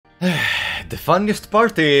The funniest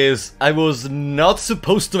part is, I was not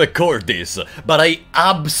supposed to record this, but I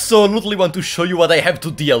absolutely want to show you what I have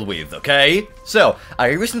to deal with, okay? So,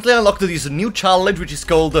 I recently unlocked this new challenge which is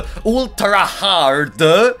called Ultra Hard,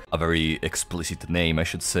 a very explicit name I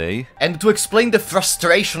should say, and to explain the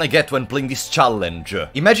frustration I get when playing this challenge.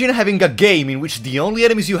 Imagine having a game in which the only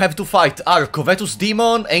enemies you have to fight are Covetous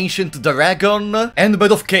Demon, Ancient Dragon, and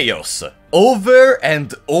Bed of Chaos. Over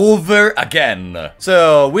and over again.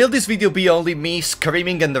 So, will this video be only me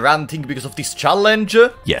screaming and ranting because of this challenge?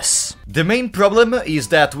 Yes. The main problem is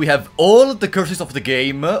that we have all the curses of the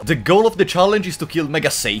game, the goal of the challenge is to kill Mega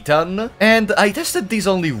Satan, and I tested this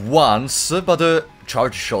only once, but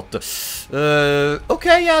charge shot.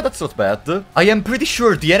 Okay, yeah, that's not bad. I am pretty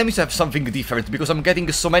sure the enemies have something different, because I'm getting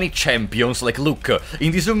so many champions, like look,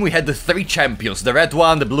 in this room we had the 3 champions, the red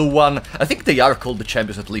one, the blue one, I think they are called the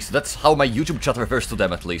champions at least, that's how my YouTube chat refers to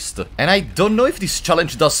them at least. And I don't know if this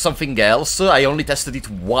challenge does something else, I only tested it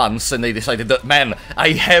once and I decided that, man, I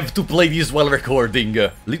have to play this while recording.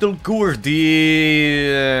 Little Gourdy,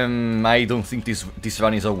 I don't think this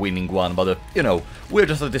run is a winning one, but you know, we're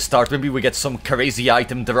just at the start, maybe we get some crazy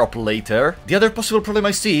item drop later. The other possible problem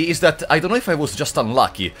I see is that I don't know if I was just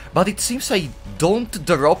unlucky, but it seems I don't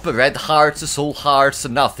drop red hearts, soul hearts,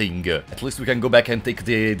 nothing. At least we can go back and take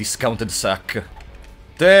the discounted sack.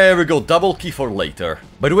 There we go, double key for later.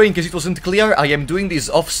 By the way, in case it wasn't clear, I am doing this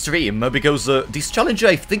off-stream because this challenge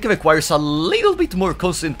I think requires a little bit more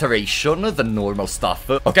concentration than normal stuff.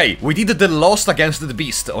 Okay, we did the Lost Against the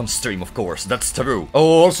Beast on stream, of course, that's true.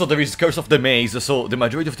 Oh, also there is Curse of the Maze, so the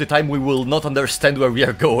majority of the time we will not understand where we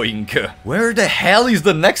are going. Where the hell is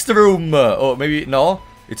the next room? Oh, maybe, no,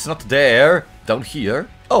 it's not there. Down here?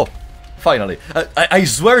 Oh. Finally. I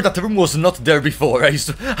swear that room was not there before, I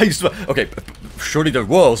swear. Okay, surely there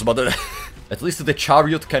was, but at least the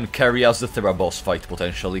chariot can carry us through a boss fight,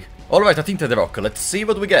 potentially. Alright, I Tinted Rock, let's see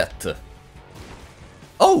what we get.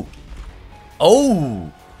 Oh!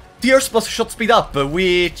 Oh! Tears plus shot speed up,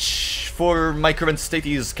 which for my current state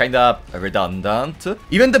is kinda redundant.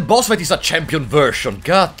 Even the boss fight is a champion version,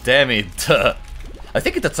 god damn it. I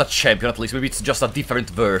think that's a champion at least, maybe it's just a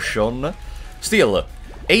different version. Still,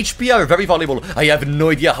 HP are very valuable. I have no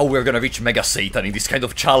idea how we're gonna reach Mega Satan in this kind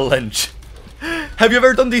of challenge. Have you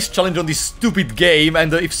ever done this challenge on this stupid game?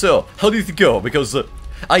 And if so, how did it go? Because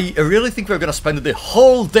I really think we're gonna spend the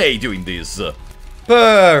whole day doing this.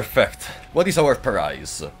 Perfect. What is our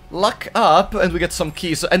prize? Luck up and we get some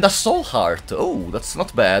keys and a soul heart. Oh, that's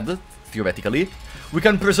not bad, theoretically. We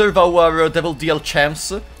can preserve our Devil Deal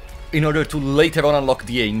champs in order to later on unlock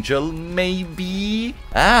the angel, maybe?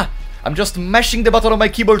 Ah! I'm just mashing the button on my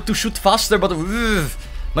keyboard to shoot faster, but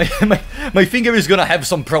my finger is gonna have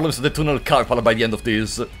some problems with the tunnel carpal by the end of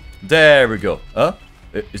this. There we go. Huh?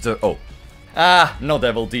 Is there... oh. Ah, no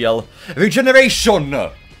Devil Deal. Regeneration!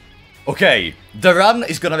 Okay, the run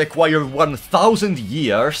is gonna require 1000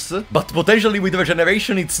 years, but potentially with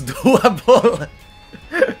regeneration it's doable.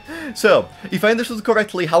 So, if I understood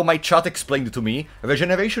correctly how my chat explained it to me,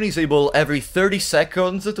 regeneration is able every 30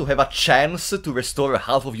 seconds to have a chance to restore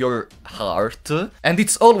half of your heart. And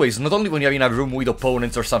it's always, not only when you're in a room with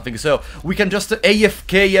opponents or something, so we can just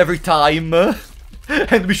AFK every time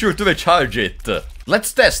and be sure to recharge it.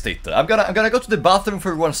 Let's test it. I'm gonna go to the bathroom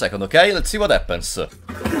for 1 second, okay? Let's see what happens.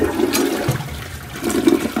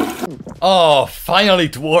 Oh, finally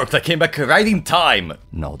it worked! I came back right in time!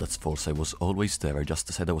 No, that's false, I was always there, I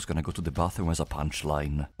just said I was gonna go to the bathroom as a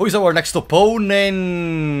punchline. Who is our next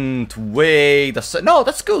opponent? Wait a sec... no,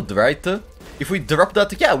 that's good, right? If we drop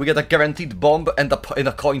that, yeah, we get a guaranteed bomb and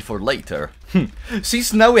a coin for later.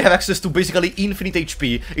 Since now we have access to basically infinite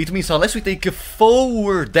HP, it means unless we take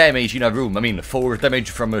 4 damage in a room, I mean 4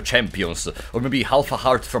 damage from champions, or maybe half a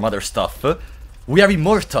heart from other stuff, we are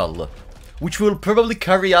immortal. Which will probably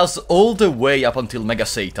carry us all the way up until Mega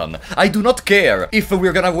Satan. I do not care if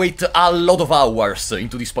we're gonna wait a lot of hours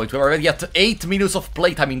into this point. We're already at 8 minutes of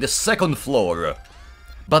playtime in the 2nd floor.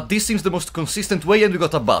 But this seems the most consistent way and we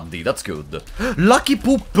got a buddy, that's good. Lucky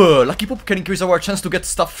Poop! Lucky Poop can increase our chance to get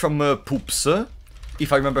stuff from poops,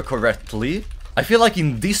 if I remember correctly. I feel like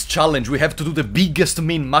in this challenge we have to do the biggest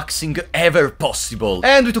min-maxing ever possible.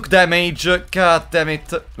 And we took damage, god damn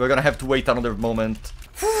it. We're gonna have to wait another moment.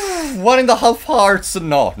 1.5 hearts!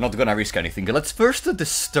 No, not gonna risk anything. Let's first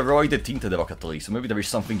destroy the Tinted Rock at least. Maybe there is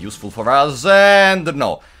something useful for us, and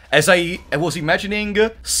no. As I was imagining,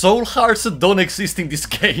 soul hearts don't exist in this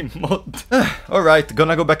game mode. Alright,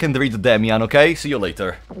 gonna go back and read Demian, okay? See you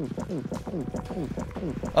later.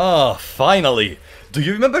 Ah, finally! Do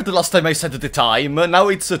you remember the last time I said the time? Now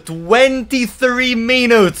it's 23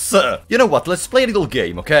 minutes! You know what, let's play a little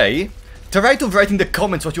game, okay? Try to write in the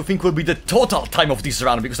comments what you think will be the total time of this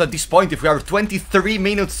run, because at this point, if we are 23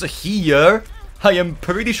 minutes here, I am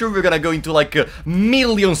pretty sure we're gonna go into like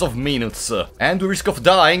millions of minutes. And we risk of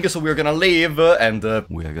dying, so we're gonna leave and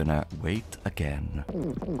we're gonna wait again.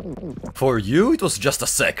 For you, it was just a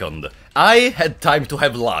second. I had time to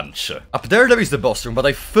have lunch. Up there is the boss room, but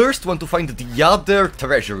I first want to find the other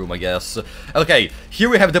treasure room, I guess. Okay, here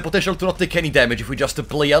we have the potential to not take any damage if we just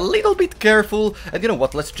play a little bit careful. And you know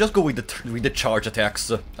what, let's just go with the charge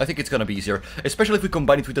attacks. I think it's gonna be easier, especially if we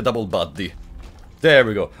combine it with the double body. There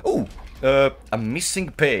we go. Ooh! A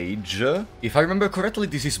missing page. If I remember correctly,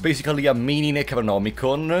 this is basically a mini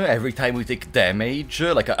Necronomicon every time we take damage,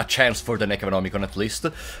 like a chance for the Necronomicon at least,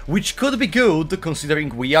 which could be good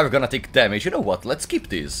considering we are gonna take damage. You know what, let's keep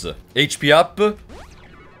this. HP up.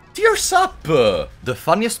 Tears up! The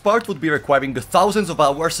funniest part would be requiring thousands of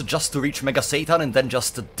hours just to reach Mega Satan and then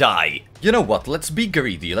just die. You know what, let's be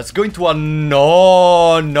greedy. Let's go into a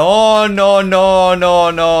no.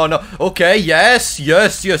 Okay, yes.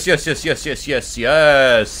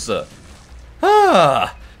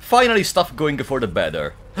 Ah, finally stuff going for the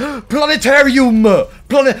better. Planetarium!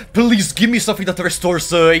 Please give me something that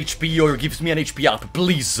restores HP or gives me an HP up,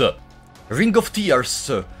 please. Ring of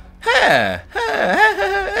Tears.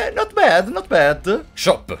 Not bad.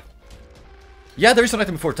 Shop. Yeah, there is an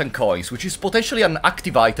item for 10 coins, which is potentially an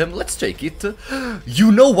active item. Let's take it.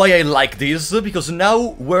 You know why I like this? Because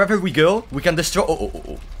now, wherever we go, we can destroy...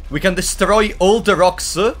 We can destroy all the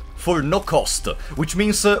rocks for no cost, which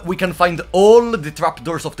means we can find all the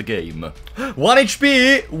trapdoors of the game. 1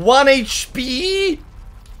 HP! 1 HP!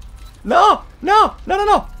 No!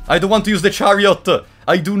 I don't want to use the chariot!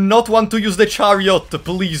 I do not want to use the chariot,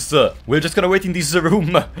 please! We're just gonna wait in this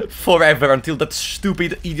room forever until that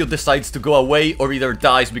stupid idiot decides to go away or either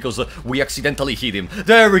dies because we accidentally hit him.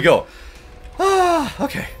 There we go! Ah,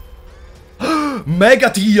 okay. Mega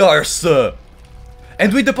Tears!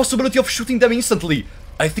 And with the possibility of shooting them instantly!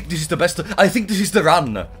 I think this is the best. I think this is the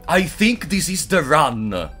run.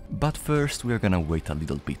 But first, we're gonna wait a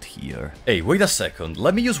little bit here. Hey, wait a second.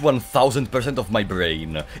 Let me use 1000% of my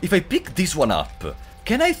brain. If I pick this one up,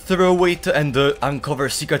 can I throw it and uncover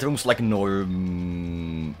secret rooms like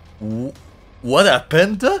norm? What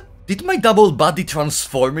happened? Did my double body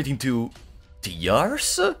transform it into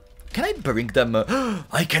tears? Can I bring them?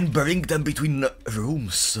 I can bring them between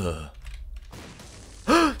rooms.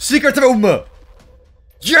 Secret room!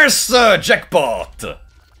 Yes, jackpot!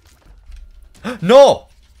 No!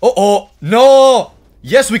 No!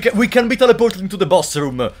 Yes, we can be teleported into the boss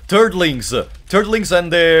room. Turtlings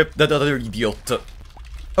and the other idiot.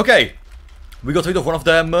 Okay, we got rid of one of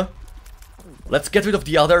them. Let's get rid of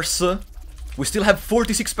the others. We still have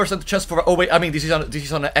 46% chance for... Oh wait, I mean this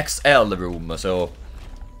is an XL room, so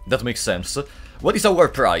that makes sense. What is our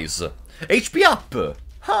prize? HP up.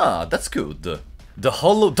 Huh, that's good. The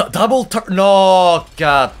hollow double turn. No,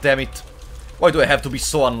 god damn it! Why do I have to be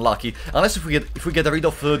so unlucky? Unless if we get rid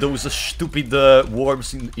of those stupid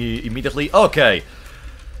worms immediately. Okay.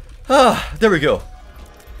 Ah, there we go.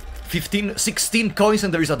 16 coins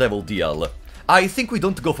and there is a devil deal. I think we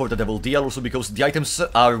don't go for the devil deal also because the items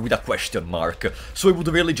are with a question mark. So we would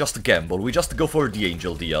really just gamble. We just go for the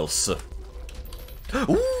angel deals.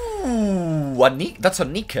 Ooh, that's a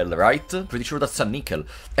nickel, right? Pretty sure that's a nickel.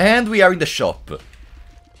 And we are in the shop.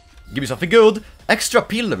 Give me something good. Extra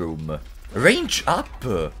pill room. Range up.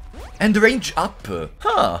 And range up.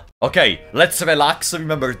 Huh. Okay, let's relax.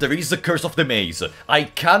 Remember, there is the curse of the maze. I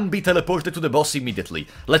can be teleported to the boss immediately.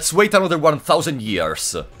 Let's wait another 1000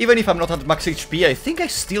 years. Even if I'm not at max HP, I think I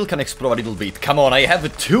still can explore a little bit. Come on, I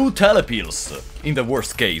have 2 telepills. In the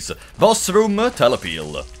worst case. Boss room,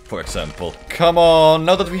 telepill, for example. Come on,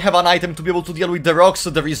 now that we have an item to be able to deal with the rocks,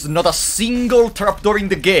 there is not a single trapdoor in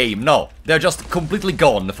the game. No, they're just completely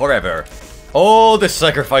gone forever. Oh, the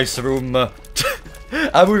sacrifice room.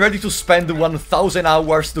 Are we ready to spend 1000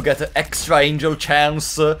 hours to get extra angel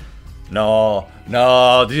chance? No,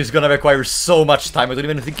 this is gonna require so much time, I don't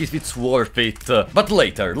even think if it's worth it. But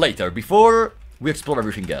later, before we explore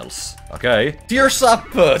everything else. Okay? Tears up!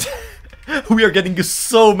 We are getting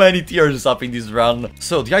so many tears up in this run.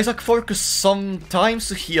 So, the Isaac Fork sometimes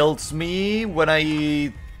heals me when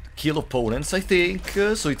I kill opponents, I think,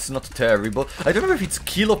 so it's not terrible. I don't remember if it's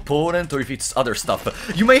kill opponent or if it's other stuff.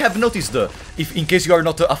 You may have noticed, if in case you are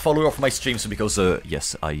not a follower of my streams, because,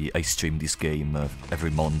 yes, I stream this game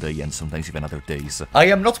every Monday and sometimes even other days. I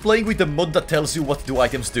am not playing with the mod that tells you what do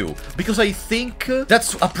items do, because I think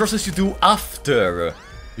that's a process you do after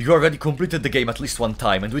You already completed the game at least one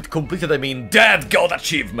time, and with completed I mean Dead God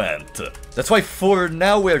Achievement! That's why for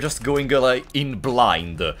now we're just going like, in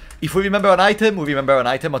blind. If we remember an item, we remember an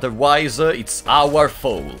item, otherwise it's our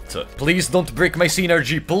fault. Please don't break my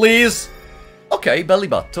synergy, please! Okay, belly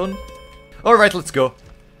button. Alright, let's go.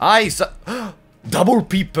 Eyes. Double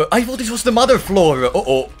peep. I thought this was the mother floor.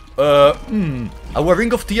 Uh-oh. Our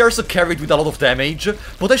Ring of Tears carried with a lot of damage.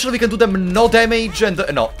 Potentially we can do them no damage and...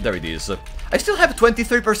 no, there it is. I still have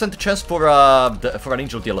 23% chance for an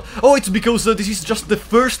Angel Deal. Oh, it's because this is just the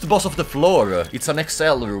first boss of the floor. It's an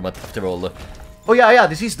XL room after all. Oh yeah,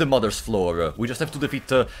 this is the mother's floor. We just have to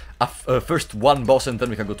defeat first one boss and then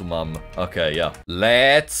we can go to mom. Okay, yeah.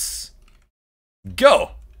 Let's...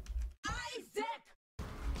 go!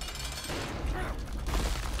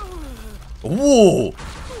 Whoa!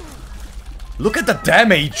 Look at the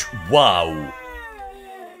damage! Wow!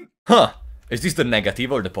 Huh. Is this the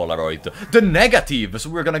negative or the Polaroid? The negative! So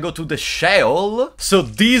we're gonna go to the Sheol. So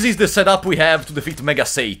this is the setup we have to defeat Mega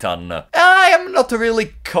Satan. I am not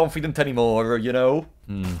really confident anymore, you know?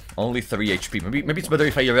 Only 3 HP. Maybe it's better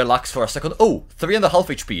if I relax for a second. Oh, 3.5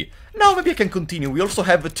 HP. Now maybe I can continue. We also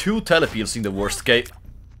have 2 telepills in the worst case.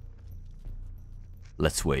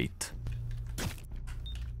 Let's wait.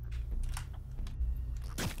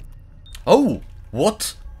 Oh,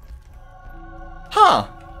 what? Huh.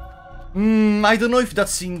 I don't know if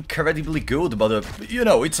that's incredibly good, but, you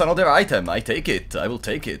know, it's another item. I take it. I will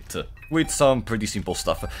take it. With some pretty simple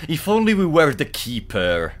stuff. If only we were the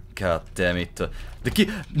Keeper. God damn it. The key...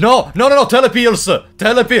 No! Telepills!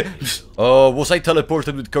 Telepills! Oh, was I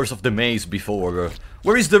teleported with Curse of the Maze before?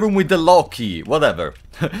 Where is the room with the Loki? Whatever.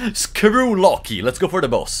 Screw Loki. Let's go for the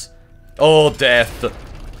boss. Oh, death.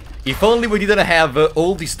 If only we didn't have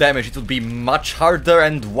all this damage, it would be much harder.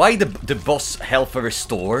 And why the boss health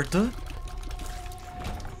restored?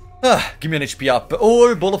 Give me an HP up.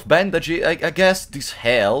 Or Ball of Bandage, I guess this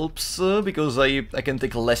helps, because I can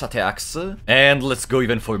take less attacks. And let's go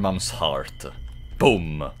even for Mom's heart.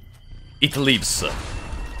 Boom. It lives.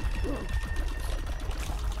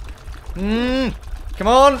 Come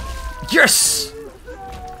on. Yes!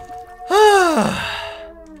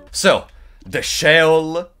 So, the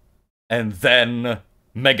Sheol... and then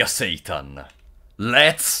Mega Satan.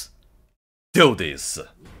 Let's do this.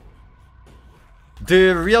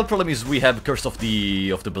 The real problem is we have Curse of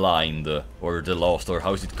the Blind, or the Lost, or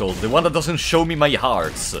how is it called? The one that doesn't show me my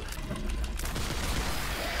hearts.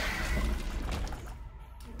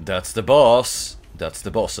 That's the boss. That's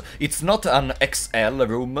the boss. It's not an XL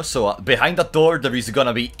room, so behind that door there is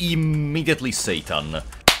gonna be immediately Satan.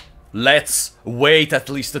 Let's wait at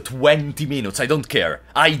least 20 minutes, I don't care.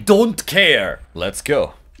 I don't care! Let's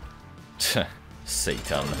go.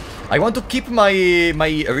 Satan. I want to keep my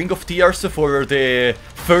Ring of Tears for the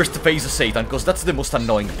first phase Satan, because that's the most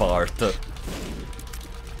annoying part.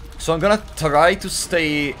 So I'm gonna try to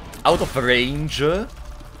stay out of range.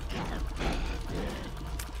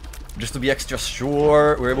 Just to be extra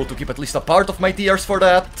sure we're able to keep at least a part of my tears for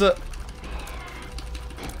that.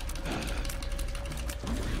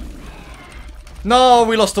 No,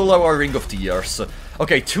 we lost all our Ring of Tears.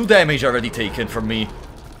 Okay, 2 damage already taken from me.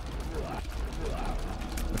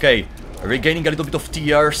 Okay, regaining a little bit of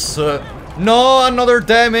tears. No, another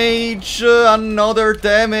damage! Another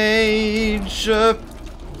damage!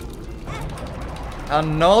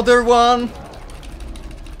 Another one!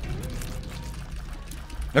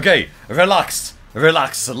 Okay, relax!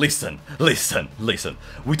 Relax, listen.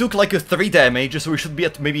 We took like 3 damage, so we should be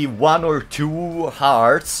at maybe 1 or 2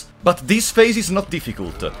 hearts. But this phase is not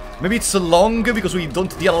difficult. Maybe it's long because we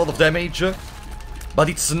don't deal a lot of damage. But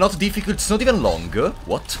it's not difficult, it's not even long.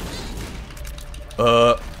 What?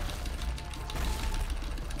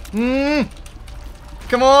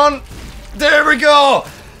 Come on! There we go!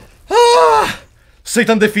 Ah!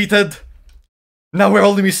 Satan defeated. Now we're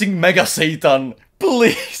only missing Mega Satan.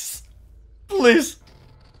 Please. Please.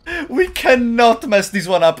 We cannot mess this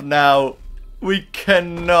one up now. We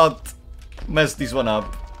cannot mess this one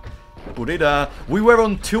up. We were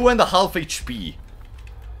on 2.5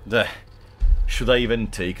 HP. Should I even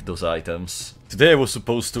take those items? Today I was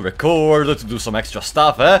supposed to record, to do some extra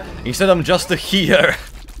stuff, eh? Instead I'm just here.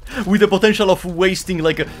 With the potential of wasting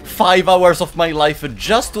like 5 hours of my life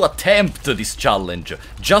just to attempt this challenge.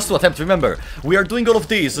 Just to attempt, remember, we are doing all of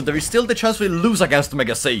this, there is still the chance we lose against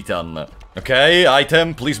Mega Satan. Okay,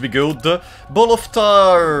 item, please be good. Ball of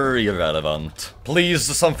Tar, irrelevant. Please,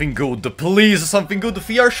 something good, please, something good.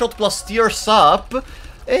 Fear Shot plus Tears Up.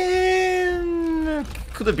 And...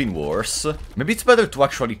 could have been worse. Maybe it's better to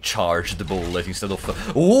actually charge the bullet instead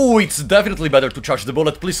of... Oh, it's definitely better to charge the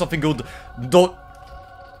bullet. Please, something good. Don't...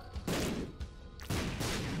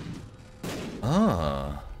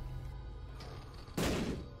 Ah.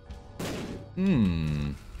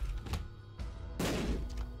 Hmm.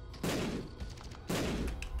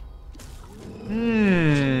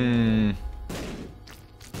 Hmm.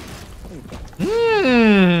 Hmm.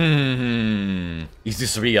 Is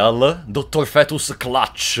this real? Dr. Fetus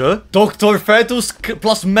clutch? Dr. Fetus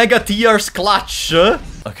plus Mega Tears clutch?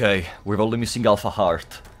 Okay, we're only missing Alpha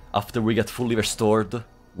Heart. After we get fully restored,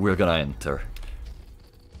 we're gonna enter.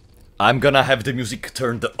 I'm gonna have the music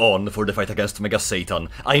turned on for the fight against Mega Satan.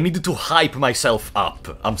 I needed to hype myself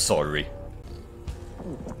up. I'm sorry.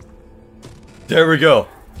 There we go.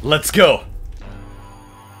 Let's go.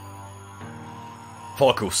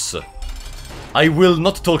 Focus. I will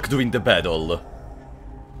not talk during the battle.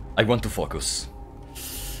 I want to focus.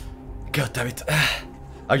 God damn it.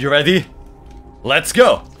 Are you ready? Let's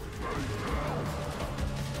go!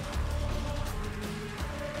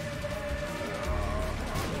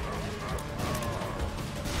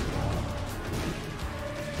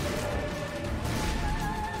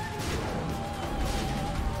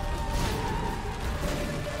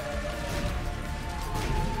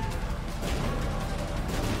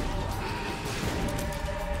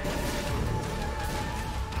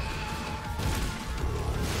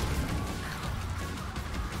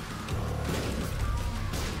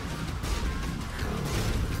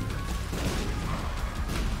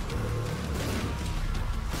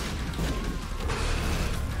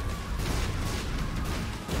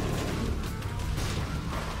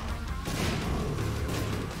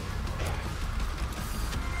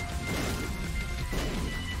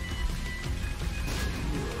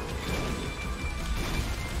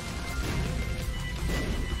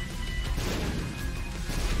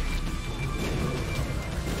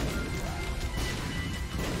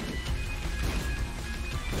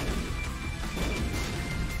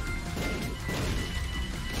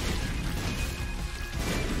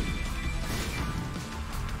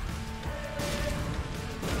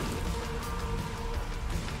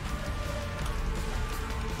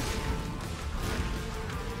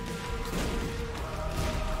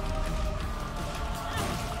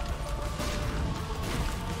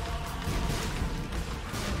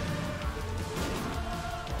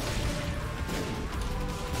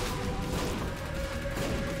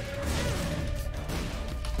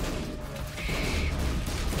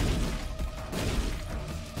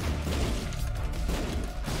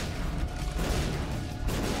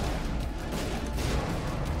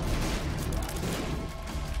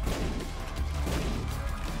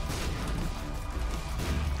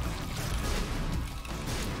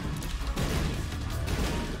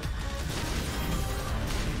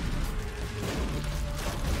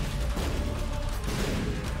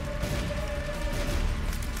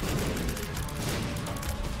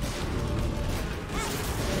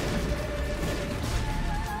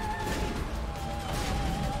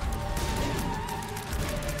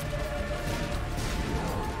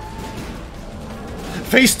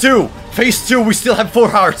 Phase 2! Phase 2, we still have 4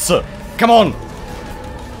 hearts! Come on!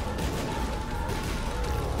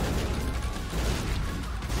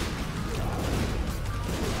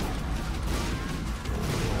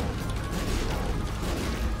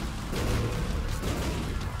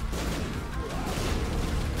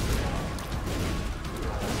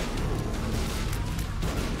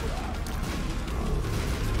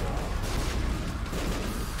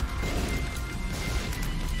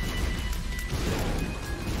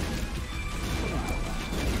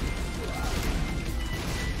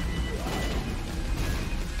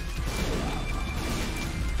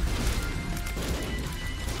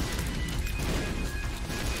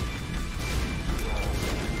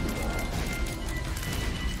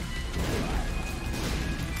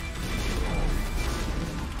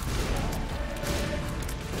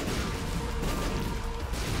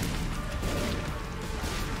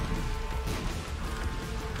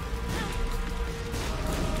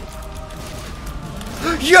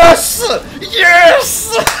 Yes!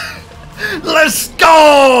 Yes! Let's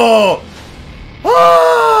go!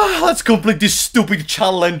 Let's complete this stupid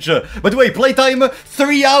challenge. By the way, playtime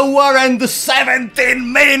 3 hours and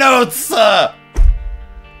 17 minutes!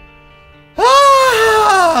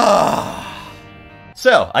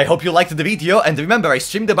 So, I hope you liked the video, and remember, I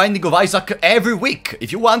stream The Binding of Isaac every week.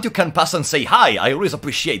 If you want, you can pass and say hi, I always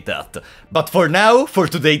appreciate that. But for now, for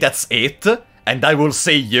today, that's it, and I will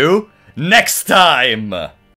see you next time!